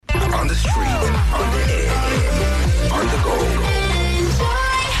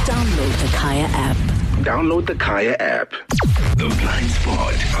Kaya app. Download the Kaya app. The blind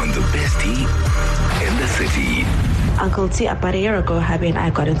spot on the bestie in the city. Uncle T, about a year ago, Habi and I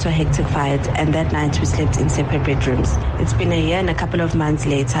got into a hectic fight, and that night we slept in separate bedrooms. It's been a year and a couple of months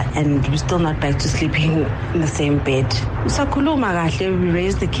later, and we're still not back to sleeping in the same bed. We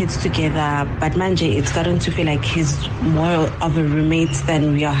raised the kids together, but manje, it's gotten to feel like he's more of a roommate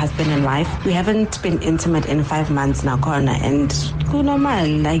than we are husband and wife. We haven't been intimate in 5 months now, corner, and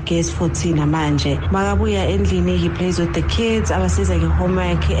normal, I guess 14 manje. Magabuya endlini, he plays with the kids, I was saying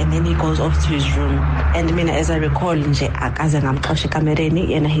homework, and then he goes off to his room. And I mean, as I recall, and he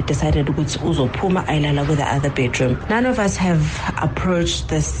decided to uzophuma ayilala with the other bedroom. None of us have approached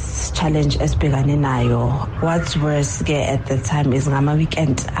this challenge as nayo. What's worse at the time is ngama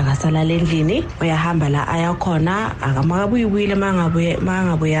weekend akasalala endlini uyahamba la aya khona akamabuyile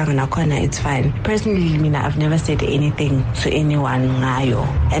mangabuyanga nakhona, it's fine. Personally, I've never said anything to anyone ngayo,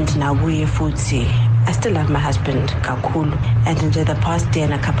 and nabuye futhi I still love my husband, Kakulu, and in the past year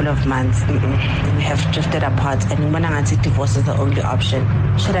and a couple of months, we have drifted apart, and when I divorce is the only option.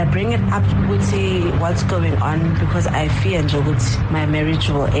 Should I bring it up with what's going on? Because I fear my marriage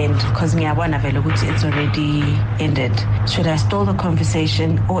will end, because it's already ended. Should I stall the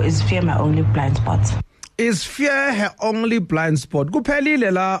conversation, or is fear my only blind spot? Is fear her only blind spot?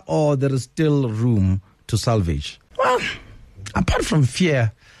 Kuphelile, or there is still room to salvage? Well, apart from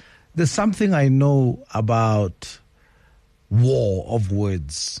fear, there's something I know about war of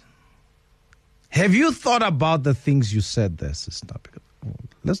words. Have you thought about the things you said there, sister?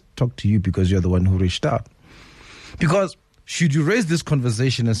 Let's talk to you because you're the one who reached out. Because should you raise this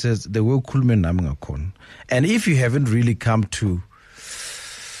conversation and says the word kulmen namangakon, and if you haven't really come to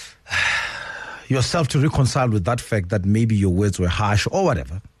yourself to reconcile with that fact that maybe your words were harsh or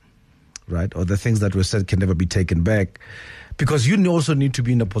whatever, right? Or the things that were said can never be taken back. Because you also need to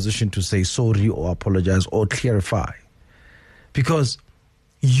be in a position to say sorry or apologize or clarify. Because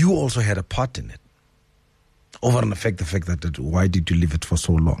you also had a part in it. Over and the fact that why did you leave it for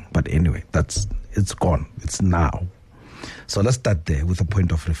so long? But anyway, it's gone. It's now. So let's start there with a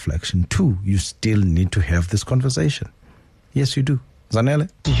point of reflection. 2, you still need to have this conversation. Yes, you do. Zanele?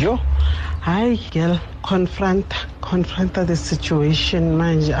 Yo, hi girl, confront the situation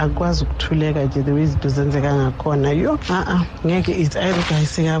manje akwazi ukuthuleka nje the way izinto zenzeka ngakhona. Yo ngeke it's either guy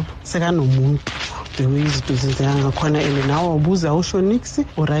sekanomuntu the way izinto zenzeka ngakhona, and nawe ubuza usho nix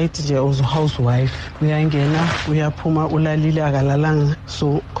right nje uzo housewife uyangena uyaphuma ulalile akalalanga.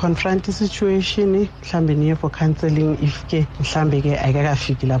 So confront the situation, mhlambe niye for counseling if ke mhlambe ke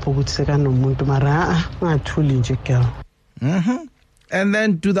ayikafiki lapho ukuthi sekanomuntu mara ungathuli nje girl. And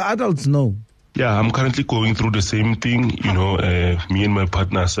then do the adults know? Yeah, I'm currently going through the same thing. Me and my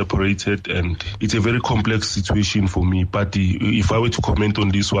partner are separated, and it's a very complex situation for me. But if I were to comment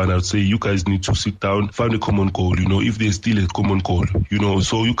on this one, I'd say you guys need to sit down, find a common goal. If there's still a common goal,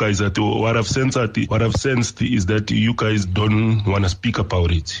 so you guys are what I've sensed is that you guys don't want to speak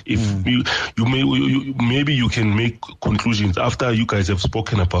about it. If maybe you can make conclusions after you guys have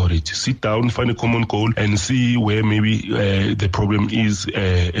spoken about it. Sit down, find a common goal, and see where maybe the problem is.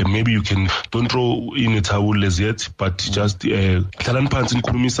 And maybe you can. Don't throw in a towel as yet, but just I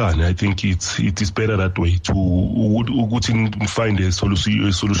think it is better that way to find a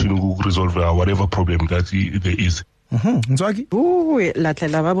solution to resolve whatever problem that there is.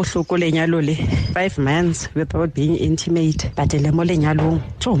 Latlela ba bohloko lenyalo le 5 months without being intimate, but le mo lenyalong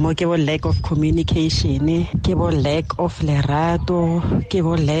mo ke bo lack of communication, ke bo lack of lerato, ke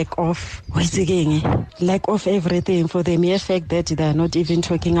bo lack of lack of everything, for the mere fact that they are not even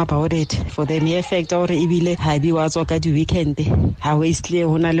talking about it, for the mere fact or ibile habi wa tswa ka di weekend ha wastle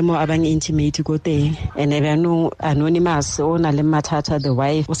hona le mo abang intimate go teng, and ebano anonymous ona le mathata the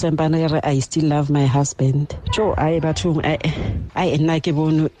wife o sempana I still love my husband. If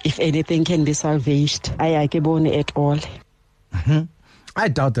anything can be salvaged, I at all. I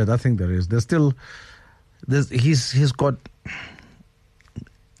doubt that. I think there is. He's got.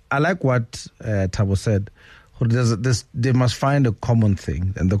 I like what Thabo said. They must find a common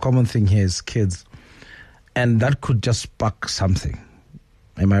thing, and the common thing here is kids, and that could just spark something.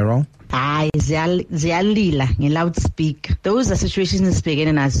 Am I wrong? Ziyalila nge-loudspeaker. Those are situations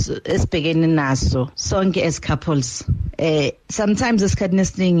esibhekene nazo sonke as couples. Sometimes esikhathini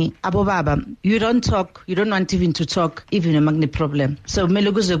esiningi abobaba, you don't talk, you don't want even to talk even uma kune problem. So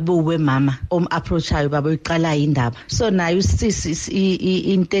kumele kuze kubuwe mama approachayo baba uyiqala indaba. So nayo usisi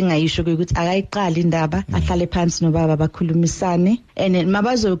into engayisho ukuthi akayiqala indaba, ahlale phansi nobaba bakhulumisane, and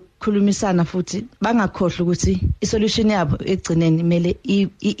mabazokhulumisana futhi bangakhohlwa ukuthi isolution yabo egcineni mele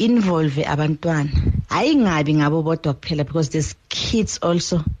involve abantwana. Ayingabi ngabo bodwa kuphela, because there's kids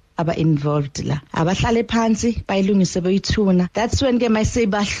also aba-involved la abahlale phansi bayilungise bayithuna. That's when ke mayise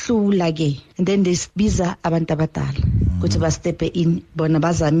bahlula ke, and then they biza abantu abadala ukuthi bastepe in, bona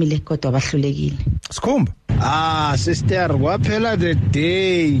bazamile kodwa bahlulekile. Skhumba. Sister, waphela the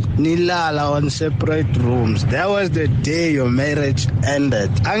day nilala on separate rooms. That was the day your marriage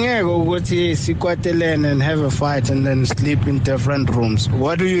ended. Angeke ukuthi sikwatelene and have a fight and then sleep in different rooms.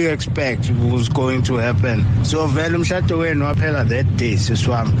 What do you expect was going to happen? So vele umshado wenu waphela that day,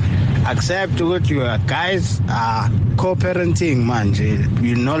 siswami. Accept ukuthi you guys are co-parenting manje.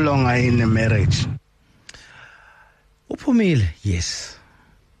 You're no longer in a marriage. Uphumile, yes.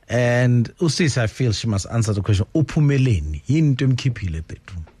 And Usis, I feel she must answer the question. Uphumeleni, yinto emkhiphile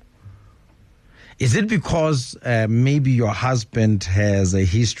bedroom. Is it because maybe your husband has a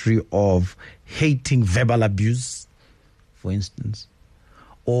history of hating verbal abuse, for instance?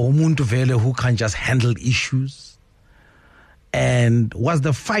 Or umuntu vele who can't just handle issues? And was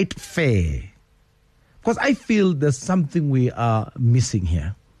the fight fair? Because I feel there's something we are missing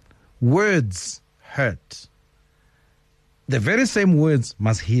here. Words hurt. The very same words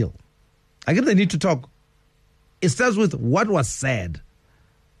must heal. I get the need to talk. It starts with what was said.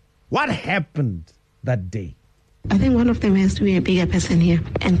 What happened that day? I think one of them has to be a bigger person here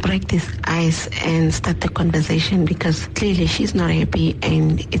and break this ice and start the conversation, because clearly she's not happy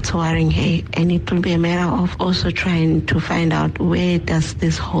and it's worrying her, and it will be a matter of also trying to find out where does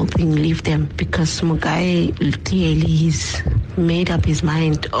this whole thing leave them, because Mugai clearly he's made up his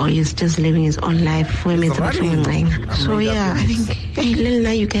mind or he's just living his own life. So yeah, I think, hey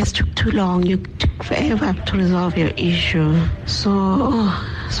Lilna, you guys took too long. You took forever to resolve your issue. So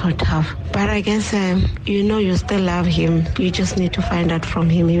tough. But I guess, you still love him. You just need to find out from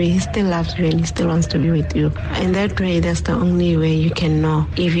him. Maybe he still loves you and he still wants to be with you. And that way, that's the only way you can know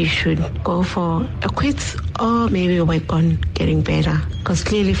if you should go for a quit or maybe work on getting better. Because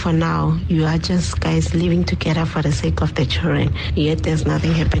clearly for now, you are just guys living together for the sake of the children. Yet there's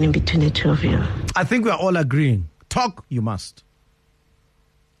nothing happening between the two of you. I think we're all agreeing. Talk, you must.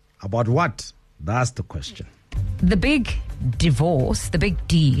 About what? That's the question. The big divorce, the big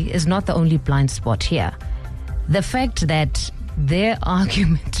D, is not the only blind spot here. The fact that their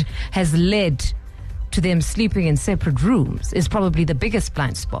argument has led to them sleeping in separate rooms is probably the biggest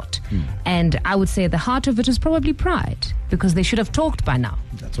blind spot. And I would say the heart of it is probably pride, because they should have talked by now.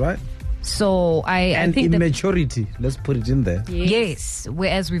 That's right. So I think immaturity, let's put it in there. Yes,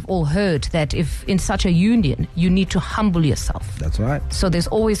 whereas we've all heard that if in such a union, you need to humble yourself. That's right. So there's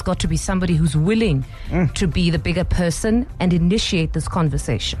always got to be somebody who's willing to be the bigger person and initiate this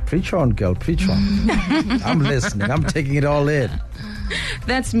conversation. Preach on, girl, preach on. I'm listening, I'm taking it all in.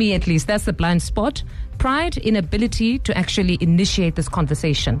 That's me, at least. That's the blind spot. Pride, inability to actually initiate this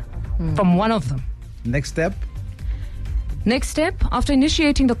conversation from one of them. Next step, after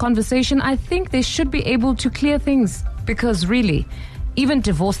initiating the conversation, I think they should be able to clear things, because really, even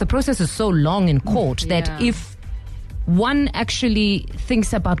divorce, the process is so long in court that if one actually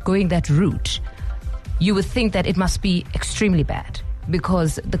thinks about going that route, you would think that it must be extremely bad,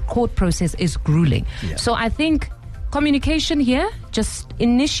 because the court process is grueling. So I think communication here, just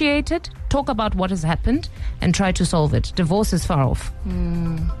initiate it, talk about what has happened and try to solve it. Divorce is far off.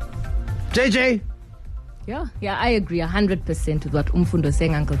 JJ? Yeah, I agree 100% with what Umfundo is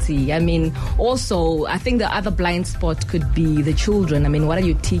saying, Uncle T. I mean, also, I think the other blind spot could be the children. I mean, what are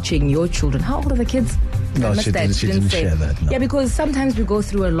you teaching your children? How old are the kids? No, she didn't share that. No. Yeah, because sometimes we go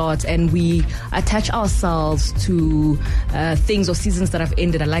through a lot and we attach ourselves to things or seasons that have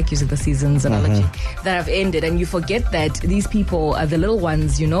ended. I like using the seasons analogy that have ended, and you forget that these people are the little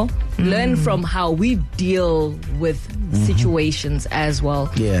ones, learn from how we deal with situations as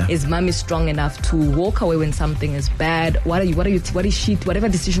well. Is mommy strong enough to walk away when something is bad? What is she, whatever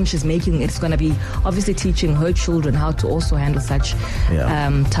decision she's making, it's going to be obviously teaching her children how to also handle such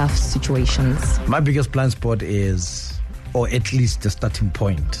tough situations. My biggest blind spot is, or at least the starting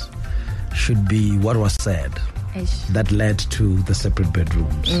point, should be what was said that led to the separate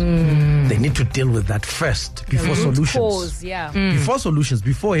bedrooms. They need to deal with that first before solutions. Before solutions,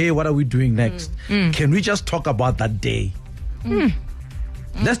 before, hey, what are we doing next? Can we just talk about that day?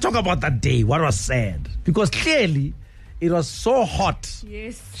 Let's talk about that day, what was said. Because clearly, it was so hot.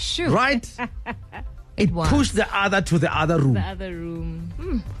 Yes, sure. Right? It pushed the other to the other room. The other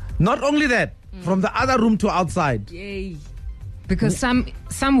room. Not only that, from the other room to outside. Yay. Because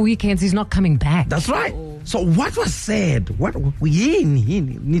some weekends he's not coming back. That's right. So what was said? What to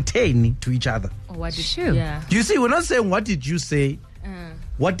each other? What did You see, we're not saying what did you say.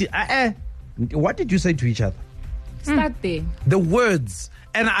 What did you say to each other? Start there. The words.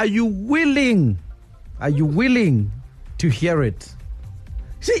 And are you willing to hear it?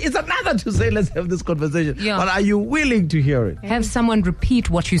 See, it's another to say, let's have this conversation. Yeah. But are you willing to hear it? Have someone repeat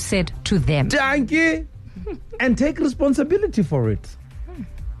what you said to them. Thank you. And take responsibility for it.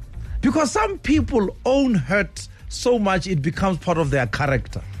 Because some people own hurt so much it becomes part of their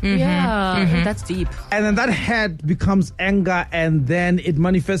character. That's deep. And then that hurt becomes anger, and then it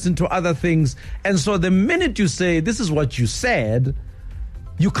manifests into other things. And so the minute you say, this is what you said,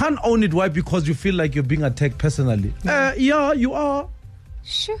 you can't own it. Why? Because you feel like you're being attacked personally. Yeah, you are.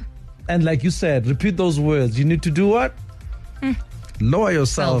 Sure. And like you said, repeat those words. You need to do what? Lower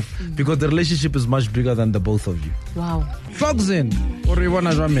yourself, because the relationship is much bigger than the both of you. Wow. Fogzin,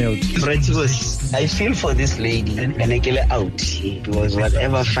 I feel for this lady and I get her out because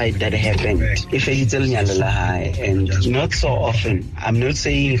whatever fight that happened, if I tell and not so often, I'm not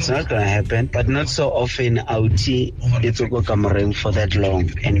saying it's not gonna happen, but not so often out it's go come for that long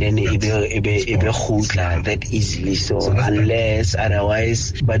and then it be that easily. So unless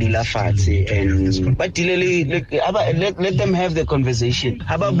otherwise badula fatsi and but let them have the conversation.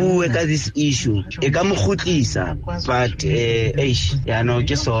 Haba bue ka this issue e ka mo khutlisa but no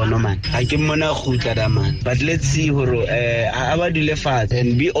ke so no man I ke mona khutla da man but let's see horo aba dile fat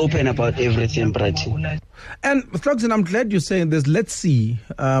and be open about everything brati. And Flogzin, I'm glad you're saying this. Let's see.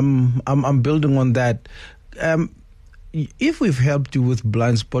 I'm building on that. If we've helped you with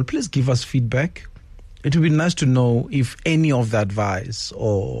blind spot, please give us feedback. It would be nice to know if any of the advice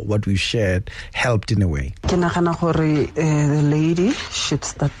or what we shared helped in a way. The lady should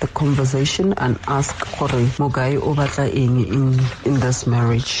start the conversation and ask Mogai Obata in this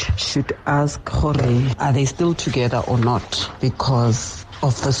marriage. Should ask are they still together or not? Because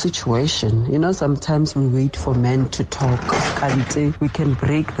of the situation. You know, sometimes we wait for men to talk. We can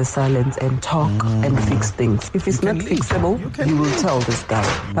break the silence and talk and fix things. If it's not fixable, you will tell this guy.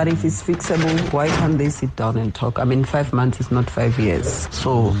 But if it's fixable, why can't they sit down and talk? I mean, 5 months is not 5 years.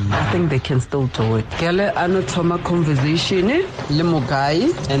 So I think they can still do it. Gele anotoma conversation, limo guy,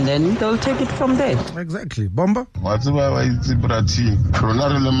 and then they'll take it from there. Exactly. Bomba? What's about brati?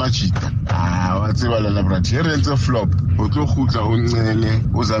 Pronare le machita. What's about la brati? Rent a flop. Oto khuta unene.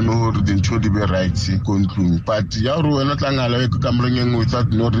 Uzame hore dintho di be right ko ntlong but ya re wena tlangala e ka mreng without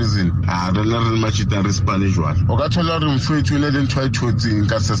no reason re le re machita re Spanish one o ka thola re mfethu le dintho ithotsing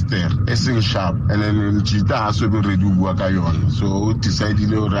ka sister e sing sharp and then mchita ha so be ready bua ka yona so decide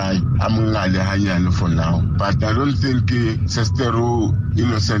le right amngale hanyane for now but I don't think sister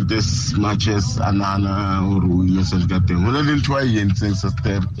innocent as much as anana or innocent ka teng ho le dintho a yentseng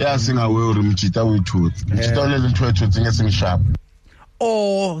sister ya singa we re mchita o ithotse mchita le dintho ithotsing e sing sharp.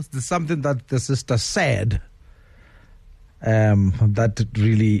 Or there's something that the sister said that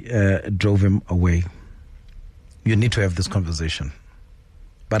really drove him away. You need to have this conversation.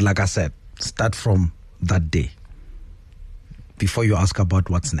 But like I said, start from that day before you ask about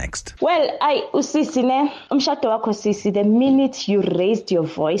what's next. Well, the minute you raised your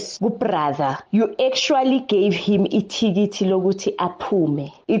voice, brother, you actually gave him itigiti loguti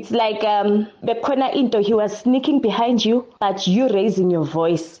apume. It's like the corner into he was sneaking behind you, but you raising your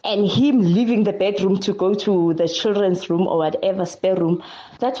voice and him leaving the bedroom to go to the children's room or whatever spare room.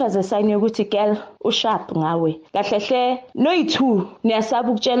 That was a sign yoguti girl usharp ngawe. Kahle no itu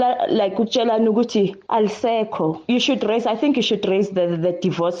niyasabu kutshela like ukutshela nuguti alseko. You should raise, I think you should raise the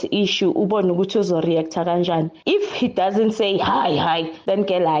divorce issue. Ubone ukuthi uzoreacta kanjani. If he doesn't say hi, then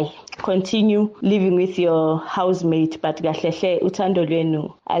girl continue living with your housemate, but kahle uthando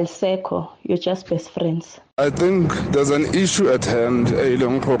lwenu alseko. You're just best friends. I think there's an issue at hand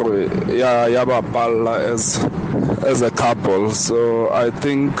as a couple. So I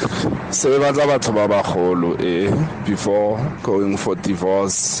think before going for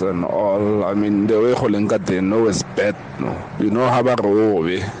divorce and all, I mean the way they know is bad. No, you know how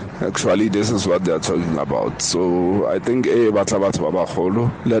actually this is what they're talking about. So I think let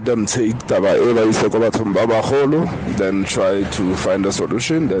them take then try to find a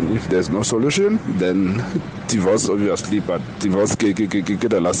solution. Then if there's no solution, then divorce obviously, but divorce get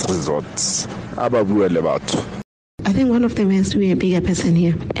the last resort. I think one of them has to be a bigger person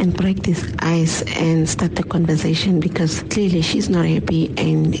here and break this ice and start the conversation because clearly she's not happy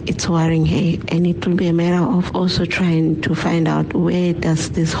and it's worrying her, and it will be a matter of also trying to find out where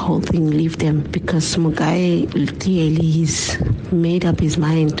does this whole thing leave them, because Mugai clearly he's made up his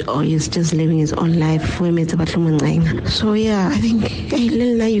mind or he's just living his own life. So yeah, I think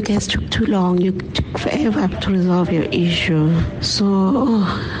Lilna, you guys took too long. You took forever to resolve your issue. So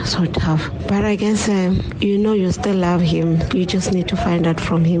tough. But I guess you know you're still still love him. You just need to find out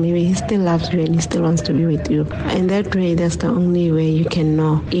from him. Maybe he still loves you and he still wants to be with you. And that way, that's the only way you can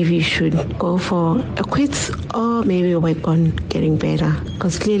know if you should go for a quit or maybe work on getting better.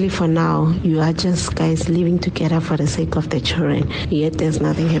 Because clearly for now, you are just guys living together for the sake of the children. Yet there's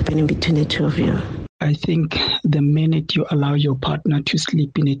nothing happening between the two of you. I think the minute you allow your partner to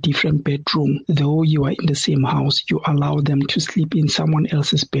sleep in a different bedroom, though you are in the same house, you allow them to sleep in someone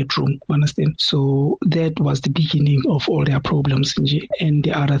else's bedroom. Understand? So that was the beginning of all their problems. And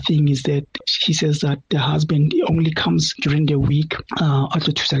the other thing is that she says that the husband only comes during the week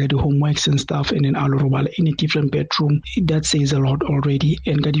after to the homeworks and stuff, and then in a different bedroom. That says a lot already.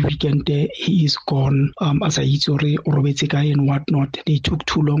 And the weekend he is gone. As I and whatnot. They took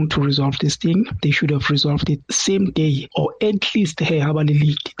too long to resolve this thing. They should have resolved it same day, or at least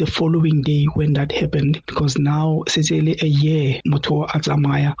the following day when that happened, because now a year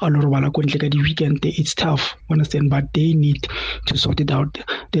weekend it's tough, understand, but they need to sort it out.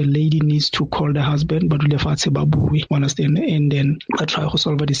 The lady needs to call the husband, but understand, and then try to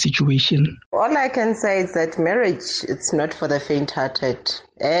solve the situation. All I can say is that marriage, it's not for the faint-hearted,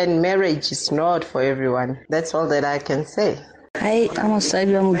 and marriage is not for everyone. That's all that I can say. I'm a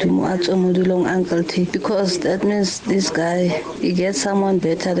Uncle T, because that means this guy, he gets someone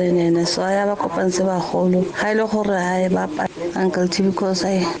better than him. So I have a Uncle T, because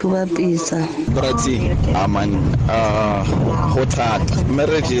I do a pizza.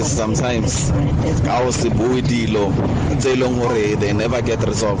 Marriages sometimes they never get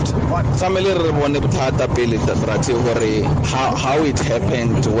resolved. How it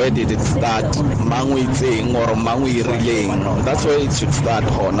happened, where did it start? That's where it should start,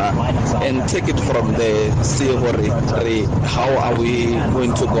 Hona, and take it from there. See how are we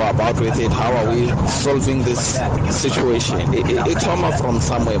going to go about with it? How are we solving this situation? It's from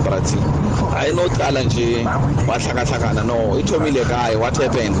somewhere, Brati. I know Talanji, no, it told me the guy, what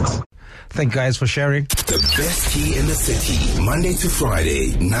happened? Thank you guys for sharing. The best tea in the city, Monday to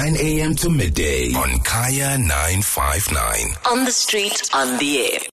Friday, 9 a.m. to midday on Kaya 959. On the street, on the air.